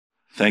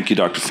Thank you,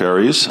 Dr.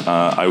 Ferries.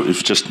 I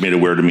was just made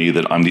aware to me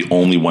that I'm the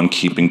only one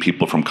keeping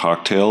people from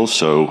cocktails,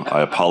 so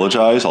I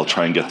apologize. I'll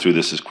try and get through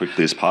this as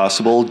quickly as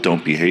possible.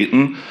 Don't be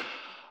hating.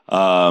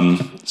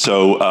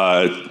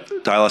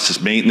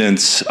 Dialysis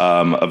maintenance,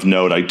 of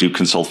note, I do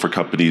consult for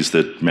companies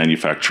that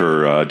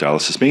manufacture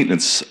dialysis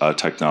maintenance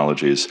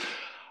technologies.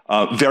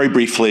 Very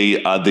briefly,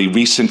 the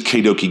recent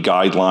KDOQI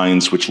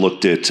guidelines, which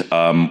looked at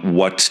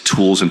what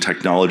tools and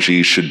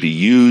technology should be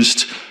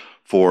used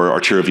for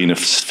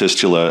arteriovenous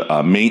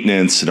fistula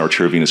maintenance and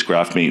arteriovenous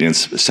graft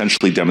maintenance,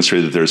 essentially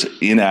demonstrated that there's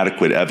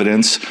inadequate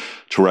evidence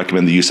to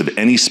recommend the use of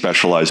any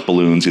specialized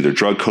balloons, either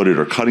drug-coated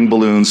or cutting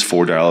balloons,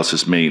 for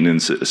dialysis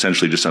maintenance.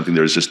 Essentially just something,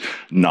 there's just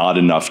not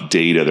enough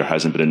data. There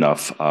hasn't been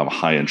enough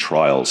high-end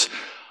trials.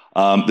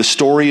 The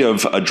story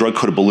of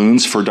drug-coated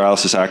balloons for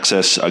dialysis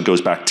access goes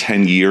back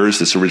 10 years.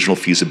 This original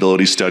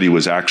feasibility study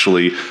was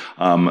actually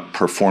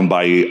performed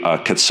by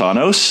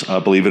Katsanos,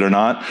 believe it or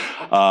not,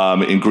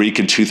 in Greece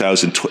in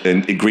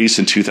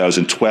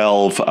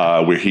 2012,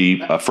 where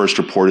he first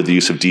reported the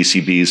use of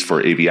DCBs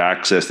for AV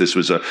access. This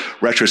was a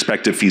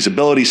retrospective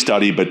feasibility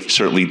study, but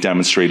certainly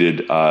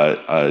demonstrated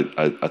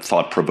a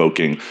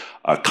thought-provoking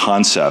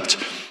concept.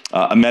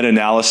 A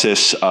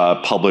meta-analysis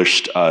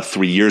published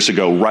 3 years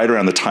ago, right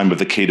around the time of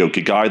the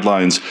KDOQI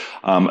guidelines,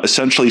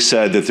 essentially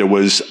said that there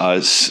was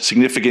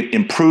significant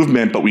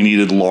improvement, but we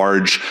needed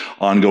large,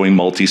 ongoing,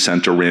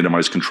 multi-center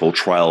randomized controlled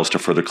trials to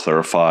further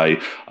clarify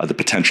the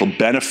potential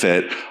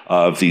benefit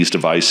of these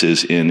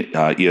devices in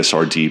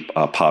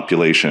ESRD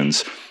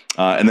populations.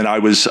 And then I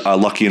was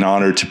lucky and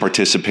honored to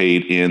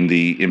participate in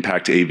the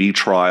IMPACT AV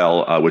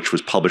trial, which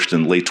was published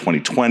in late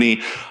 2020,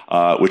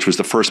 which was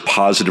the first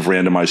positive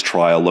randomized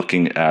trial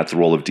looking at the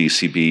role of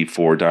DCB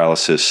for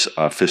dialysis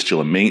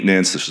fistula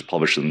maintenance. This was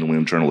published in the New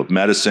England Journal of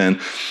Medicine.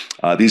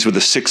 These were the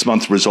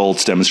 6-month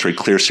results, demonstrate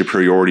clear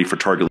superiority for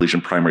target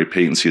lesion primary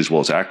patency as well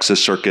as access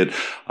circuit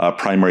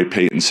primary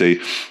patency.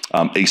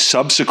 A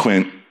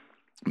subsequent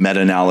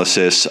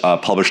meta-analysis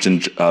published in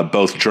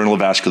both Journal of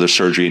Vascular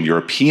Surgery and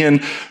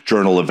European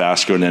Journal of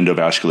Vascular and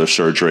Endovascular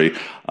Surgery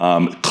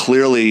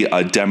clearly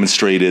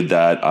demonstrated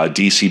that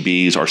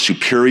DCBs are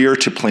superior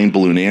to plain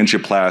balloon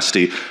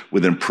angioplasty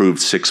with an improved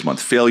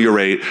 6-month failure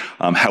rate.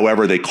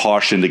 However, they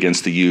cautioned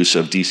against the use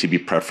of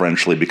DCB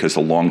preferentially because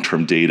the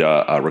long-term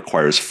data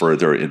requires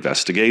further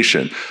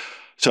investigation.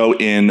 So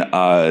in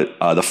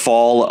the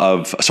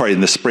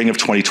spring of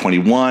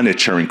 2021 at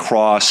Charing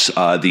Cross,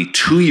 the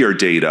 2-year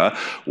data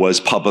was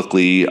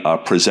publicly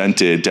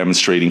presented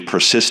demonstrating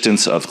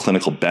persistence of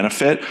clinical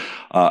benefit,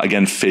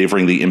 again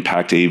favoring the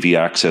IMPACT AV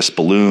access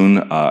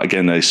balloon,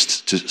 again a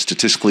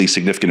statistically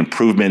significant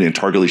improvement in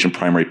target lesion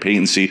primary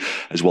patency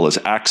as well as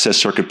access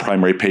circuit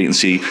primary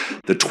patency.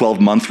 The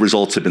 12-month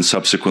results have been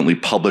subsequently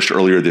published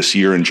earlier this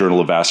year in Journal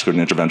of Vascular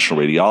and Interventional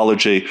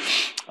Radiology.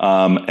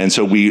 And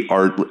so we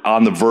are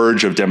on the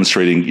verge of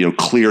demonstrating,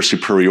 clear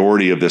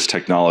superiority of this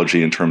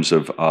technology in terms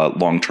of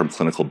long-term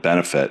clinical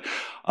benefit.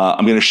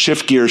 I'm going to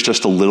shift gears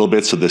just a little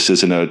bit, so this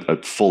isn't a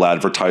full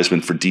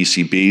advertisement for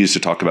DCBs, to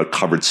talk about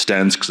covered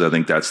stents, because I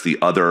think that's the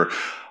other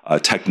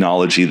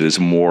technology that is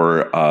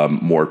more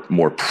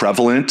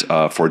prevalent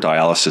for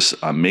dialysis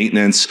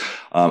maintenance.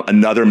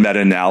 Another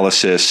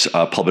meta-analysis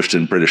published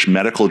in British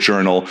Medical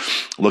Journal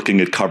looking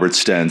at covered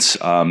stents.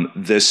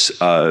 This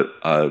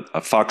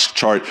Fox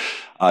chart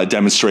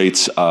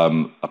demonstrates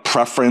a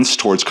preference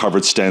towards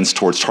covered stents,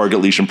 towards target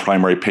lesion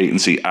primary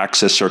patency,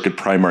 access circuit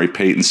primary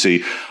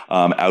patency,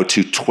 out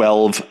to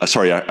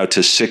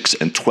 6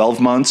 and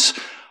 12 months.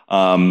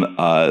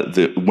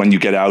 When you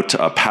get out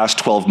past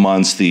 12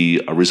 months,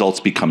 the results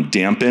become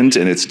dampened,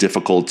 and it's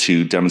difficult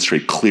to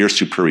demonstrate clear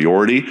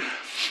superiority.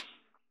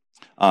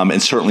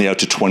 And certainly out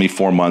to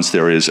 24 months,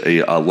 there is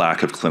a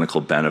lack of clinical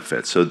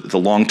benefit. So the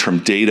long-term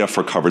data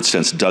for covered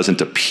stents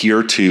doesn't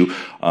appear to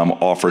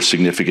offer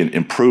significant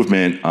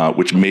improvement,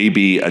 which may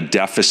be a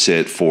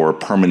deficit for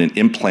permanent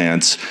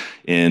implants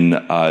in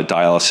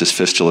dialysis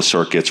fistula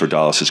circuits or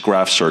dialysis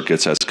graft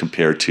circuits as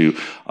compared to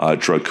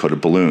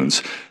drug-coated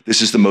balloons.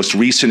 This is the most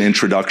recent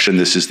introduction.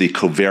 This is the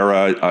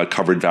Covera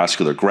covered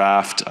vascular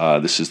graft.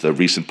 This is the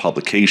recent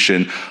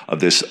publication of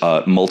this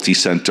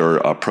multi-center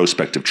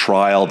prospective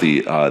trial,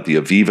 the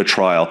Aviva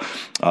trial,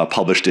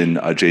 published in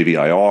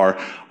JVIR,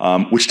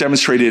 which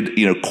demonstrated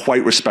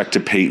quite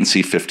respective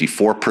patency,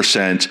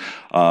 54%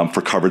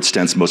 for covered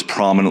stents, most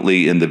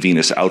prominently in the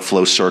venous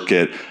outflow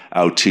circuit,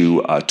 out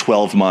to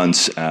 12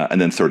 months, and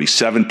then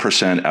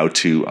 37% out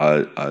to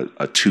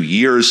 2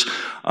 years.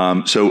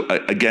 So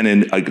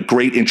again, a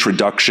great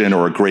introduction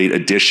or a great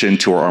addition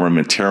to our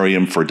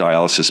armamentarium for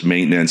dialysis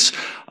maintenance.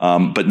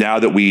 But now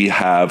that we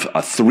have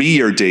a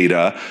 3-year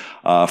data,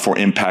 For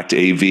Impact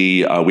AV,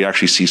 we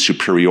actually see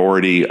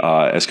superiority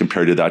as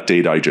compared to that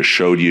data I just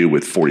showed you,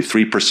 with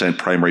 43%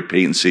 primary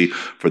patency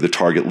for the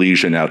target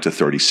lesion out to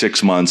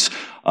 36 months.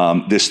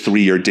 This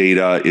 3-year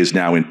data is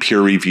now in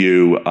peer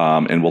review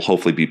and will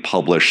hopefully be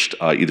published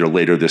either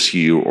later this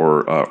year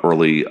or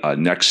early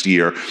next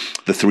year.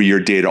 The 3-year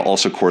data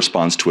also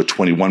corresponds to a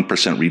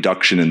 21%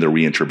 reduction in the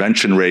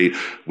reintervention rate,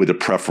 with a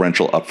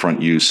preferential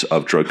upfront use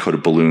of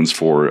drug-coated balloons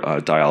for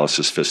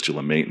dialysis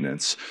fistula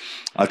maintenance.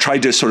 I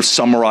tried to sort of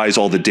summarize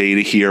all the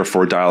data here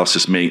for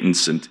dialysis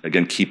maintenance and,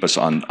 again, keep us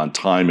on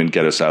time and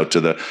get us out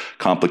to the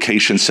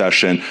complication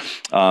session.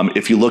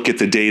 If you look at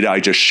the data I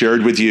just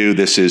shared with you,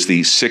 this is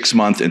the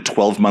 6-month and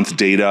 12-month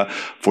data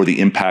for the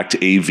Impact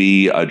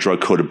AV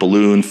drug-coated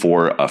balloon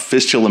for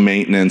fistula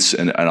maintenance,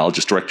 and I'll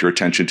just direct your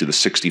attention to the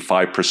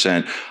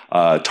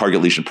 65%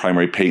 target lesion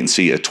primary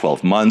patency at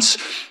 12 months.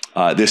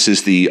 This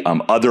is the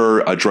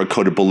other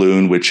drug-coated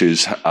balloon, which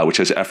has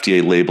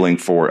FDA labeling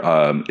for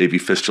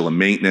AV fistula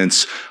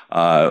maintenance.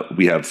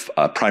 We have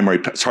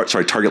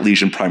target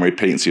lesion primary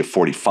patency of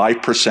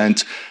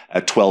 45%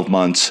 at 12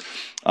 months.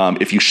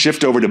 If you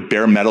shift over to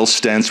bare metal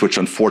stents, which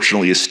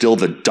unfortunately is still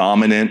the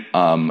dominant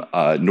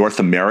North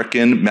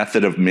American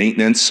method of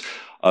maintenance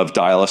of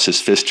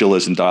dialysis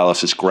fistulas and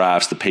dialysis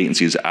grafts, the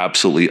patency is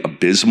absolutely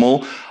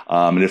abysmal.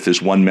 And if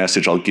there's one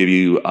message I'll give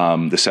you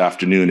this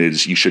afternoon,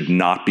 is you should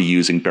not be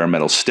using bare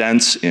metal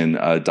stents in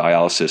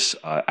dialysis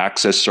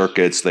access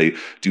circuits. They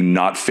do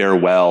not fare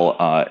well,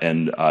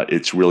 and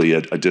it's really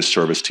a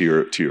disservice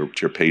to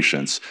your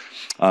patients.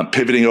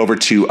 Pivoting over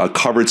to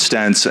covered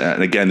stents,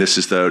 and again, this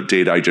is the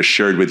data I just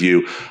shared with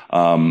you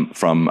from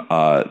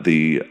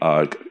the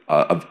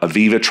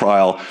Aviva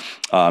trial.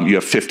 You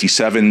have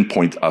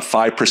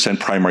 57.5%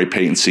 primary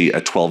patency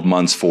at 12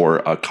 months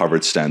for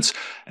covered stents.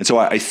 And so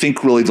I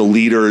think really the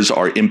leaders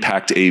are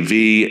Impact AV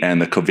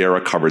and the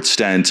Covera covered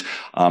stent.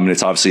 And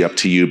it's obviously up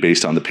to you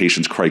based on the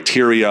patient's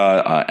criteria,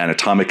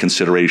 anatomic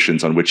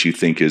considerations on which you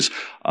think is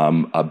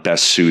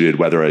best suited,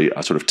 whether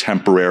a sort of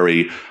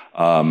temporary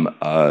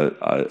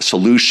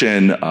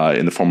solution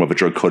in the form of a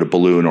drug-coated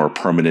balloon or a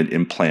permanent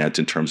implant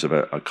in terms of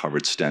a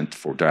covered stent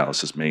for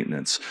dialysis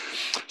maintenance.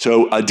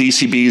 So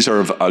DCBs are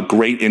of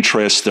great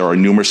interest. There are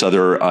numerous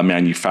other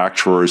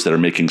manufacturers that are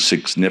making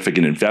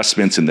significant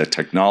investments in the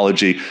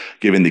technology,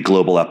 given the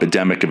global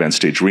epidemic of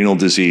end-stage renal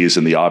disease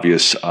and the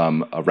obvious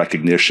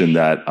recognition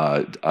that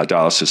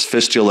dialysis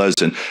fistulas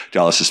and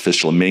dialysis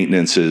fistula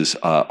maintenances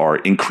are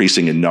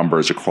increasing in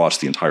numbers across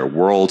the entire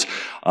world.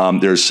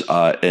 There's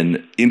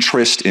an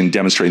interest in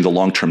demonstrating the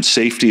long-term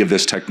safety of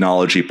this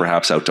technology,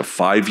 perhaps out to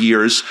 5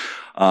 years,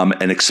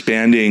 and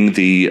expanding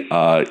the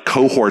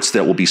cohorts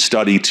that will be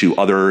studied to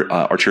other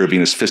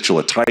arteriovenous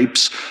fistula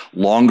types,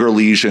 longer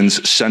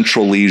lesions,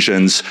 central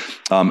lesions,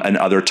 and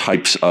other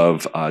types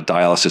of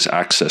dialysis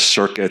access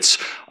circuits.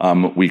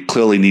 We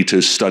clearly need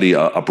to study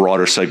a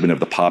broader segment of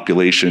the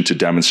population to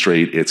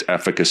demonstrate its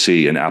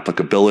efficacy and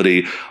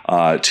applicability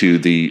to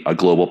the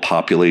global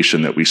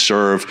population that we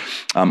serve.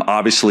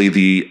 Obviously,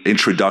 the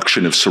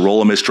introduction of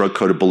sirolimus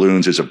drug-coated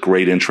balloons is of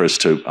great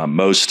interest to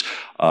most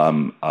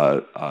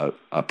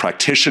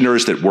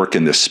practitioners that work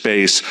in this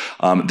space.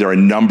 There are a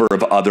number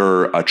of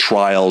other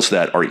trials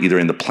that are either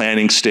in the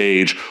planning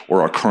stage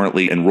or are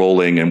currently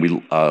enrolling, and we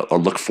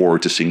look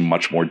forward to seeing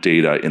much more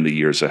data in the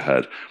years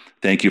ahead.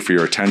 Thank you for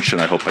your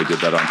attention. I hope I did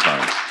that on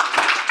time.